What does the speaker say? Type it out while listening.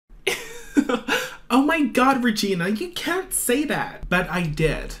Oh my god, Regina, you can't say that. But I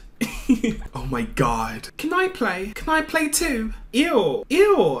did. Oh my god. Can I play? Can I play too? Ew.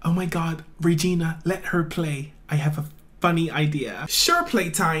 Ew. Oh my god, Regina, let her play. I have a funny idea. Sure,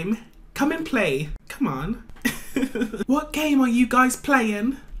 Playtime. Come and play. Come on. What game are you guys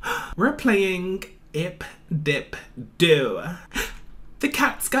playing? We're playing Ip Dip Do. The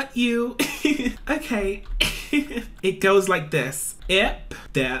cat's got you. Okay. It goes like this. Ip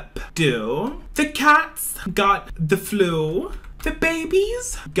Dip Do. The cat's got the flu. The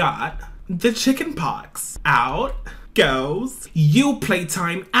baby's got the chicken pox. Out goes you,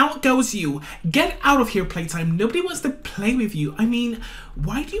 Playtime. Out goes you. Get out of here, Playtime. Nobody wants to play with you. I mean,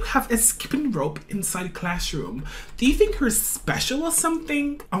 why do you have a skipping rope inside a classroom? Do you think you're special or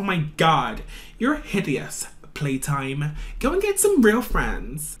something? Oh my god, you're hideous, Playtime. Go and get some real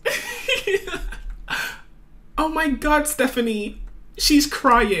friends. Oh my god, Stephanie. She's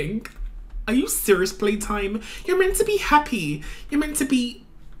crying. Are you serious, Playtime? You're meant to be happy. You're meant to be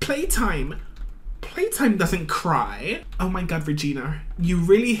Playtime. Playtime doesn't cry. Oh my god, Regina. You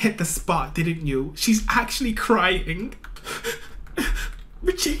really hit the spot, didn't you? She's actually crying.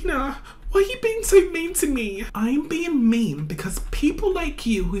 Regina, why are you being so mean to me? I'm being mean because people like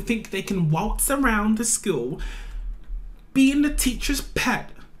you who think they can waltz around the school, being the teacher's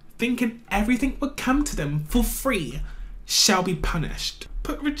pet, thinking everything will come to them for free, shall be punished.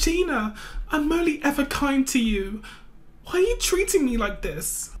 But Regina, I'm only ever kind to you. Why are you treating me like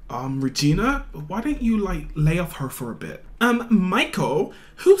this? Regina, why don't you lay off her for a bit? Michael,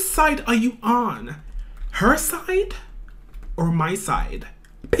 whose side are you on? Her side or my side?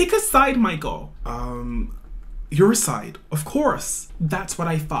 Pick a side, Michael. Your side, of course. That's what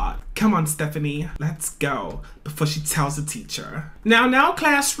I thought. Come on, Stephanie, let's go before she tells the teacher. Now,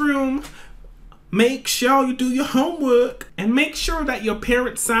 classroom. Make sure you do your homework and make sure that your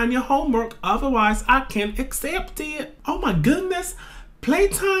parents sign your homework, otherwise I can't accept it. Oh my goodness.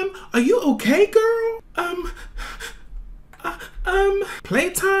 Playtime, are you okay, girl?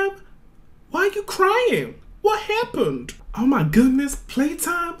 Playtime, why are you crying? What happened? Oh my goodness,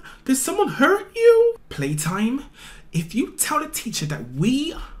 Playtime, did someone hurt you? Playtime, if you tell the teacher that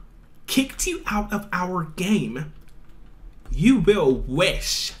we kicked you out of our game, you will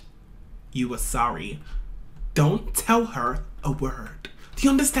wish you were sorry. Don't tell her a word. Do you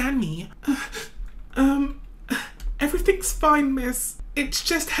understand me? Everything's fine, miss. It's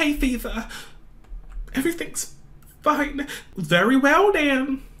just hay fever. Everything's fine. Very well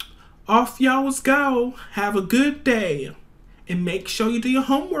then. Off y'all's go. Have a good day. And make sure you do your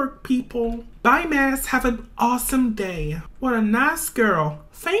homework, people. Bye, miss. Have an awesome day. What a nice girl.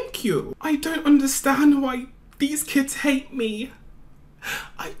 Thank you. I don't understand why these kids hate me.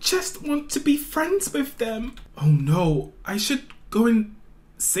 I just want to be friends with them. Oh no, I should go and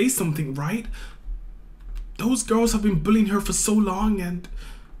say something, right? Those girls have been bullying her for so long and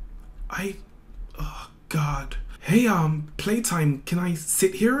oh god. Hey, Playtime, can I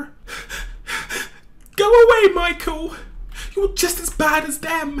sit here? Go away, Michael. You're just as bad as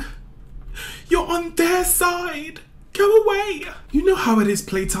them. You're on their side. Go away. You know how it is,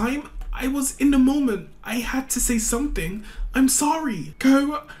 Playtime. I was in the moment. I had to say something. I'm sorry.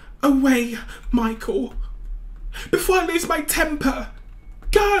 Go away, Michael. Before I lose my temper.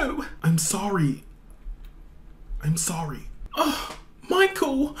 Go. I'm sorry. I'm sorry. Oh,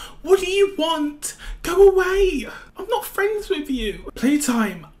 Michael, what do you want? Go away. I'm not friends with you.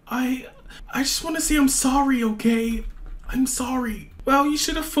 Playtime, I just want to say I'm sorry, okay? I'm sorry. Well, you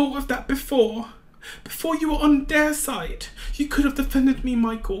should have thought of that before. Before you were on their side. You could have defended me,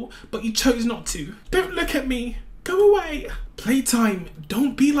 Michael, but you chose not to. Don't look at me. Go away. Playtime,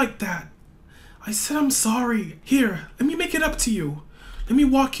 don't be like that. I said I'm sorry. Here, let me make it up to you. Let me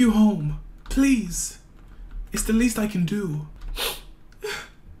walk you home. Please. It's the least I can do.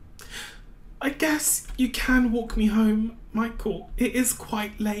 I guess you can walk me home, Michael. It is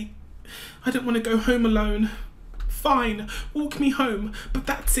quite late. I don't want to go home alone. Fine, walk me home, but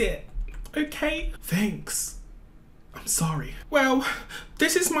that's it. Okay? Thanks. I'm sorry. Well,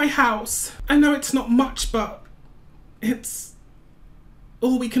 this is my house. I know it's not much, but it's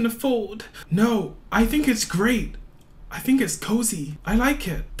all we can afford. No, I think it's great. I think it's cozy. I like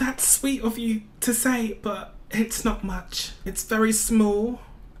it. That's sweet of you to say, but it's not much. It's very small.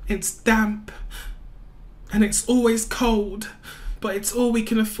 It's damp. And it's always cold. But it's all we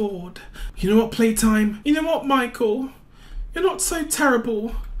can afford. You know what, Playtime? You know what, Michael? You're not so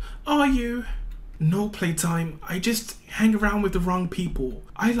terrible, are you? No, Playtime. I just hang around with the wrong people.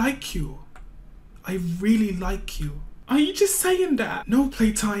 I like you. I really like you. Are you just saying that? No,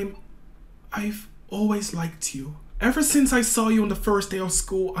 Playtime. I've always liked you. Ever since I saw you on the first day of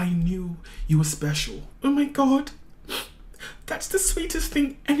school, I knew you were special. Oh my god. That's the sweetest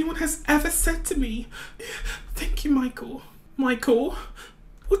thing anyone has ever said to me. Thank you, Michael. Michael,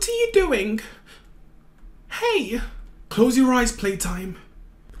 what are you doing? Hey! Close your eyes, Playtime.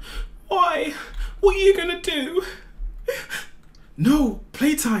 Why? What are you gonna do? No,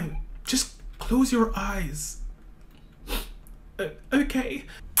 Playtime. Just close your eyes. Okay.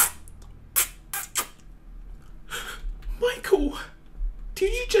 Michael,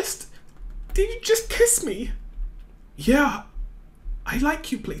 did you just kiss me? Yeah, I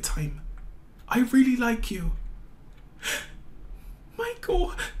like you, Playtime. I really like you.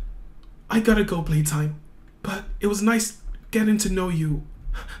 Michael, I gotta go, Playtime, but it was nice getting to know you.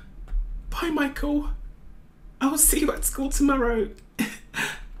 Bye, Michael. I will see you at school tomorrow.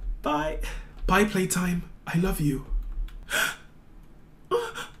 Bye. Bye, Playtime. I love you.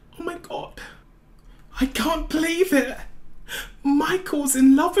 Oh my god. I can't believe it. Michael's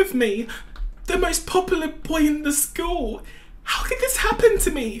in love with me. The most popular boy in the school. How could this happen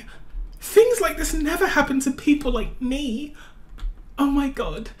to me? Things like this never happen to people like me. Oh my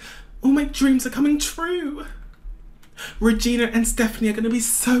god. All my dreams are coming true. Regina and Stephanie are going to be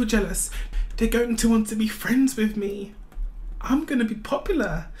so jealous. They're going to want to be friends with me. I'm going to be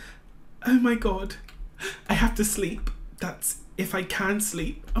popular. Oh my god. I have to sleep. That's if I can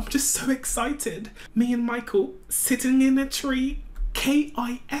sleep. I'm just so excited. Me and Michael sitting in a tree.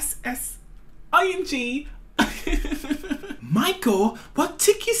 K-I-S-S-I-N-G. Michael, what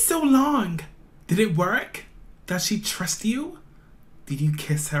took you so long? Did it work? Does she trust you? Did you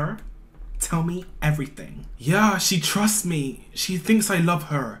kiss her? Tell me everything. Yeah, she trusts me. She thinks I love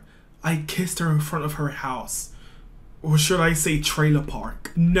her. I kissed her in front of her house. Or should I say trailer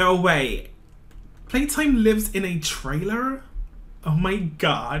park? No way. Playtime lives in a trailer? Oh my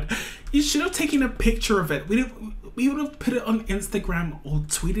god. You should have taken a picture of it. We would have put it on Instagram or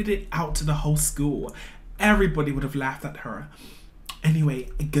tweeted it out to the whole school. Everybody would have laughed at her. Anyway,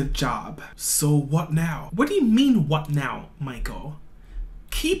 good job. So what now? What do you mean what now, Michael?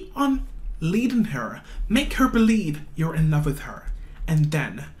 Keep on leading her. Make her believe you're in love with her. And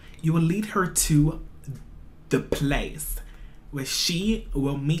then you will lead her to the place where she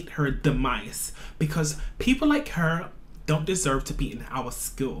will meet her demise. Because people like her don't deserve to be in our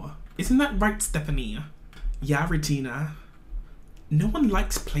school. Isn't that right, Stephanie? Yeah, Regina. No one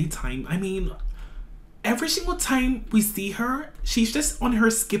likes Playtime. I mean, every single time we see her, she's just on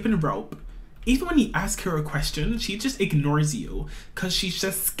her skipping rope. Even when you ask her a question, she just ignores you because she's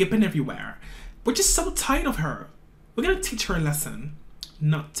just skipping everywhere. We're just so tired of her. We're gonna teach her a lesson.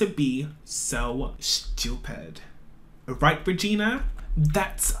 Not to be so stupid. Right, Regina?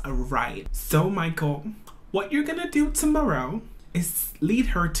 That's right. So, Michael, what you're gonna do tomorrow is lead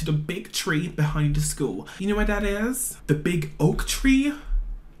her to the big tree behind the school. You know what that is? The big oak tree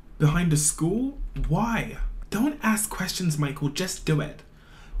behind the school? Why? Don't ask questions, Michael. Just do it.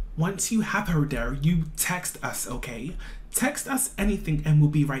 Once you have her there, you text us, okay? Text us anything and we'll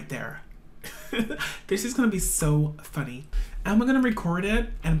be right there. This is gonna be so funny. And we're gonna record it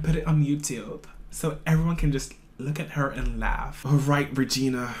and put it on YouTube so everyone can just look at her and laugh. All right,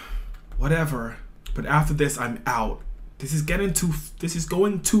 Regina, whatever. But after this, I'm out. This is going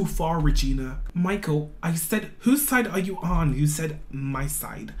too far, Regina. Michael, I said, whose side are you on? You said my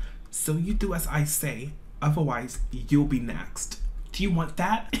side. So you do as I say. Otherwise, you'll be next. Do you want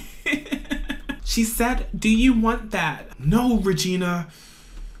that? She said, do you want that? No, Regina.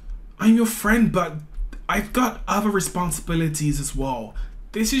 I'm your friend, but I've got other responsibilities as well.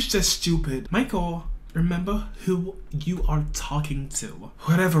 This is just stupid. Michael, remember who you are talking to.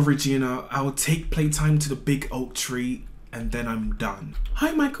 Whatever, Regina. I will take Playtime to the big oak tree and then I'm done.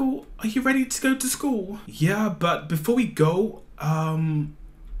 Hi, Michael. Are you ready to go to school? Yeah, but before we go, I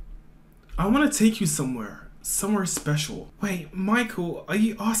want to take you somewhere. Somewhere special. Wait, Michael, are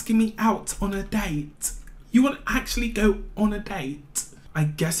you asking me out on a date? You want to actually go on a date? I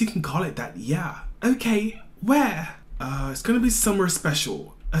guess you can call it that, yeah. Okay, where? It's gonna be somewhere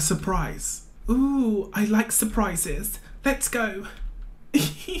special. A surprise. Ooh, I like surprises. Let's go.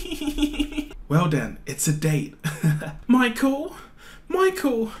 Well then, it's a date. Michael,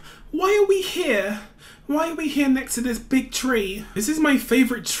 why are we here? Why are we here next to this big tree? This is my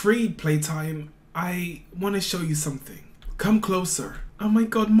favorite tree, Playtime. I want to show you something. Come closer. Oh my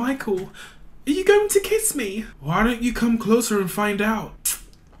god, Michael, are you going to kiss me? Why don't you come closer and find out?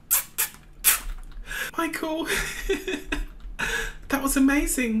 Michael, that was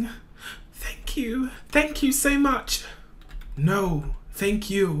amazing. Thank you. Thank you so much. No, thank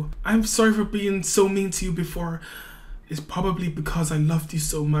you. I'm sorry for being so mean to you before. It's probably because I loved you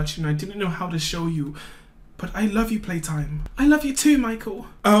so much and I didn't know how to show you. But I love you, Playtime. I love you too, Michael.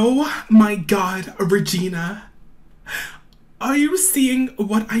 Oh my God, Regina. Are you seeing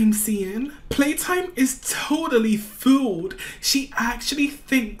what I'm seeing? Playtime is totally fooled. She actually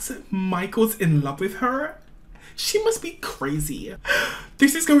thinks Michael's in love with her. She must be crazy.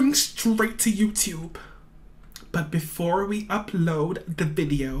 This is going straight to YouTube. But before we upload the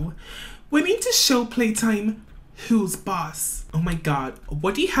video, we need to show Playtime who's boss. Oh my God,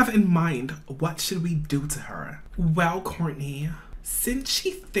 what do you have in mind? What should we do to her? Well, Courtney, since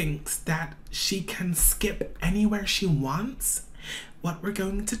she thinks that she can skip anywhere she wants, what we're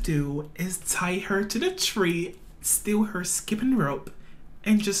going to do is tie her to the tree, steal her skipping rope,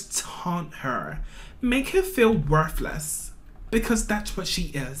 and just taunt her. Make her feel worthless, because that's what she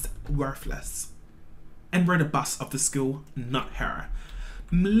is, worthless. And we're the boss of the school, not her.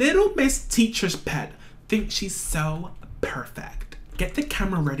 Little Miss Teacher's Pet thinks she's so perfect. Get the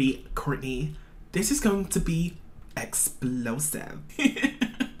camera ready, Courtney. This is going to be explosive.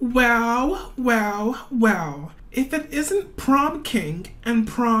 Well, well, well. If it isn't prom king and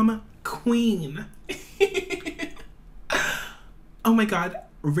prom queen. Oh my God,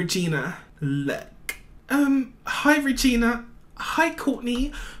 Regina, look. Hi Regina. Hi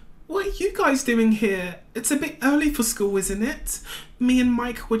Courtney. What are you guys doing here? It's a bit early for school, isn't it? Me and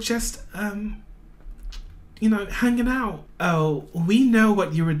Mike were just, you know, hanging out. Oh, we know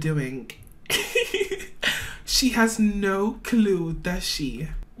what you were doing. She has no clue, does she?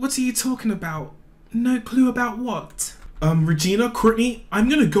 What are you talking about? No clue about what? Regina, Courtney, I'm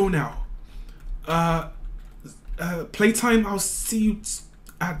gonna go now. Playtime, I'll see you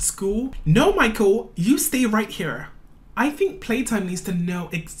at school. No, Michael, you stay right here. I think Playtime needs to know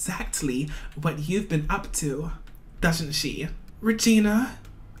exactly what you've been up to, doesn't she? Regina,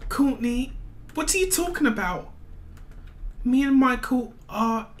 Courtney, what are you talking about? Me and Michael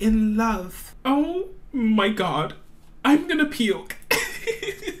are in love. Oh my God, I'm gonna puke.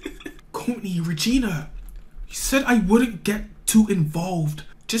 Courtney, Regina, you said I wouldn't get too involved.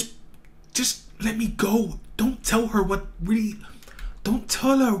 Just let me go. Don't tell her what really, don't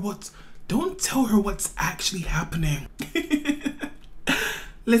tell her what's actually happening.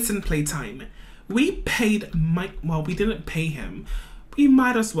 Listen, Playtime, we paid Mike, well, we didn't pay him. We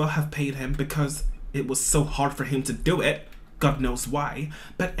might as well have paid him because it was so hard for him to do it. God knows why.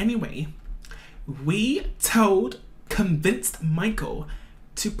 But anyway, we convinced Michael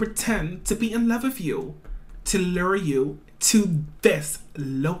to pretend to be in love with you, to lure you to this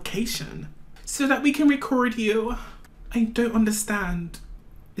location so that we can record you. I don't understand.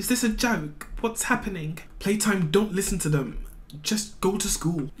 Is this a joke? What's happening? Playtime, don't listen to them. Just go to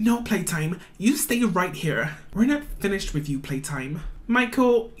school. No, Playtime, you stay right here. We're not finished with you, Playtime.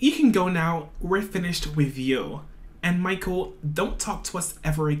 Michael, you can go now. We're finished with you. And Michael, don't talk to us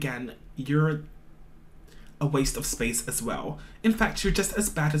ever again. You're a waste of space as well. In fact, you're just as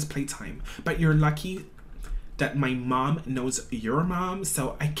bad as Playtime. But you're lucky that my mom knows your mom,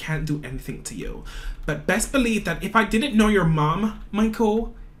 so I can't do anything to you. But best believe that if I didn't know your mom,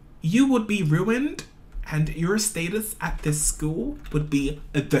 Michael, you would be ruined and your status at this school would be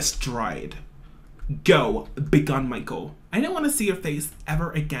destroyed. Go, be gone, Michael. I don't want to see your face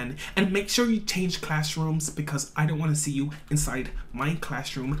ever again, and make sure you change classrooms because I don't want to see you inside my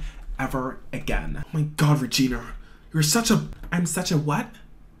classroom ever again. Oh my God, Regina, I'm such a what?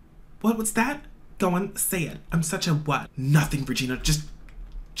 What was that? Go on, say it. I'm such a what? Nothing, Regina, just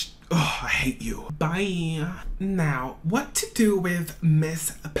oh, I hate you. Bye. Now, what to do with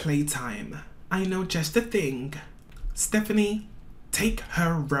Miss Playtime? I know just the thing. Stephanie, take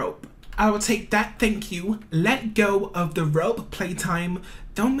her rope. I will take that, thank you. Let go of the rope, Playtime.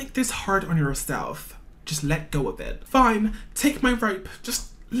 Don't make this hard on yourself. Just let go of it. Fine, take my rope.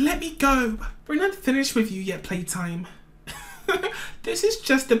 Just let me go. We're not finished with you yet, Playtime. This is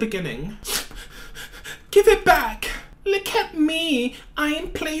just the beginning. Give it back. Look at me. I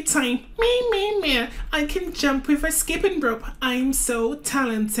am Playtime. Me. I can jump with a skipping rope. I'm so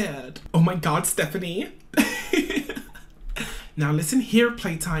talented. Oh my God, Stephanie. Now listen here,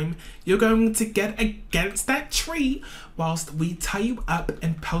 Playtime. You're going to get against that tree whilst we tie you up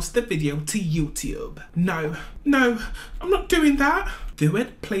and post the video to YouTube. No, I'm not doing that. Do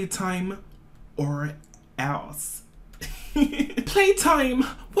it, Playtime, or else. Playtime,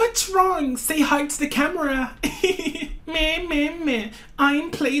 what's wrong? Say hi to the camera. Me. I'm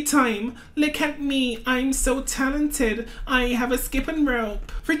Playtime. Look at me. I'm so talented. I have a skipping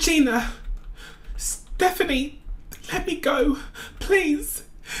rope. Regina, Stephanie, let me go, please.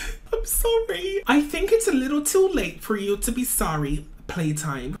 I'm sorry. I think it's a little too late for you to be sorry,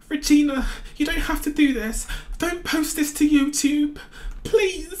 Playtime. Regina, you don't have to do this. Don't post this to YouTube.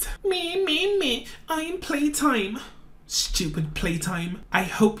 Please. Me. I'm Playtime. Stupid Playtime. I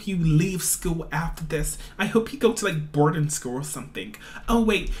hope you leave school after this. I hope you go to like boarding school or something. Oh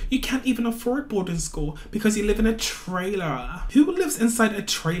wait, you can't even afford boarding school because you live in a trailer. Who lives inside a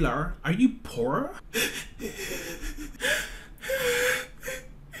trailer? Are you poor?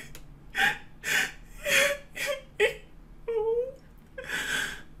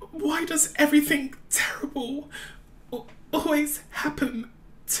 Why does everything terrible always happen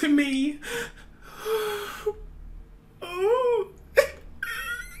to me?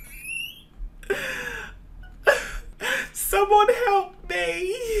 Someone help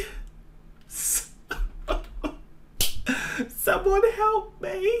me! Someone help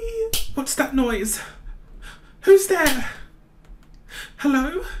me! What's that noise? Who's there?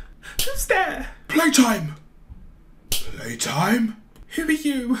 Hello? Who's there? Playtime! Playtime? Who are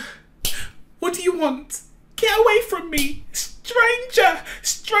you? What do you want? Get away from me! Stranger!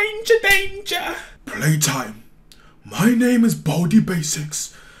 Stranger danger! Playtime. My name is Baldy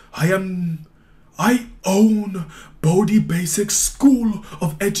Basics. I own Baldy Basics School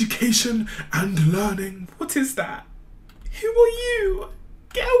of Education and Learning. What is that? Who are you?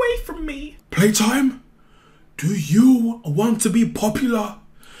 Get away from me! Playtime? Do you want to be popular?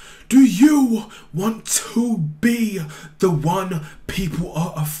 Do you want to be the one people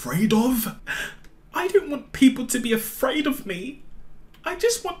are afraid of? I don't want people to be afraid of me. I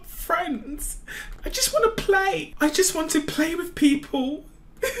just want friends. I just want to play. I just want to play with people.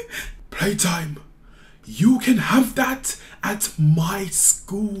 Playtime, you can have that at my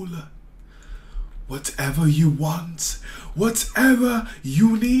school. Whatever you want, whatever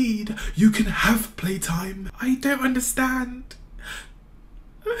you need, you can have Playtime. I don't understand.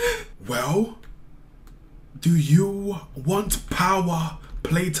 Well, do you want power,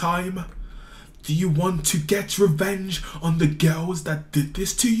 Playtime? Do you want to get revenge on the girls that did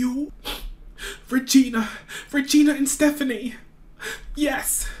this to you? Regina and Stephanie.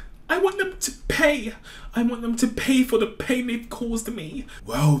 Yes, I want them to pay. I want them to pay for the pain they've caused me.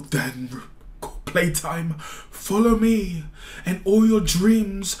 Well then, Playtime, follow me and all your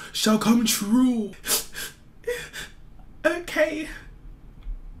dreams shall come true. Okay.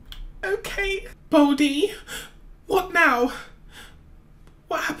 Baldy, what now?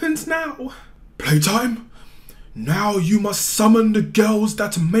 What happens now? Playtime, now you must summon the girls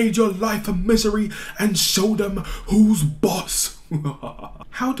that made your life a misery and show them who's boss.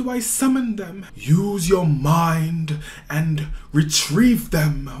 How do I summon them? Use your mind and retrieve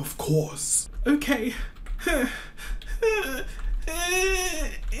them, of course. Okay.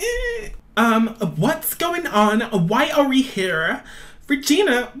 What's going on? Why are we here?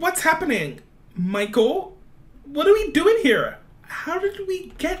 Regina, what's happening? Michael, what are we doing here? How did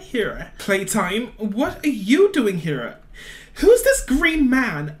we get here? Playtime, what are you doing here? Who's this green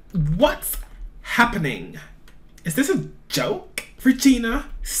man? What's happening? Is this a joke? Regina,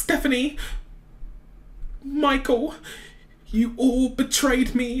 Stephanie, Michael, you all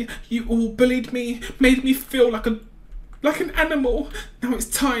betrayed me. You all bullied me, made me feel like an animal. Now it's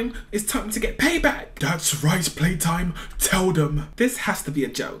time to get payback. That's right, Playtime. Tell them. This has to be a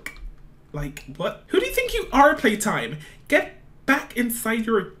joke. Like, what? Who do you think you are, Playtime? Get back inside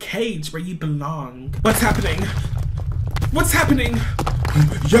your cage where you belong. What's happening? What's happening?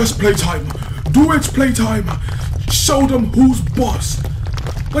 Yes, Playtime. Do it, Playtime. Show them who's boss.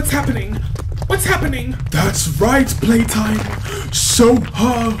 What's happening? What's happening? That's right, Playtime. Show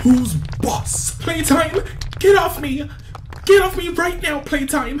her who's boss. Playtime, get off me. Get off me right now,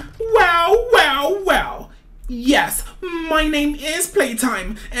 Playtime. Wow. Yes, my name is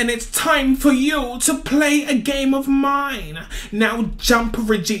Playtime, and it's time for you to play a game of mine. Now jump,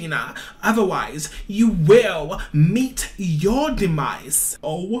 Regina. Otherwise, you will meet your demise.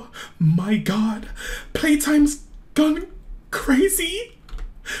 Oh my god. Playtime's gone crazy.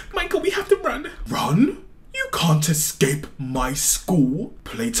 Michael, we have to run. Run? You can't escape my school.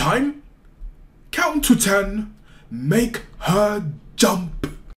 Playtime, count to 10. Make her jump.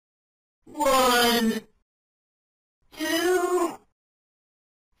 1, 2,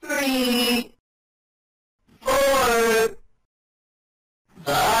 3, 4,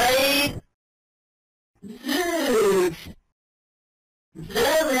 5, 6,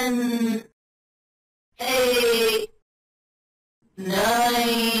 7, 8,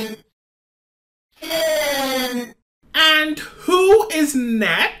 9, 10. And who is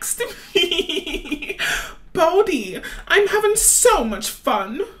next? Baldy, I'm having so much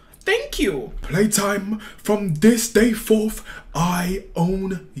fun. Thank you. Playtime, from this day forth, I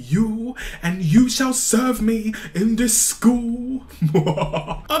own you, and you shall serve me in this school.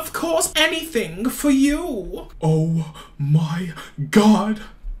 Of course, anything for you. Oh my God.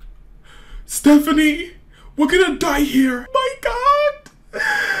 Stephanie, we're gonna die here. My God.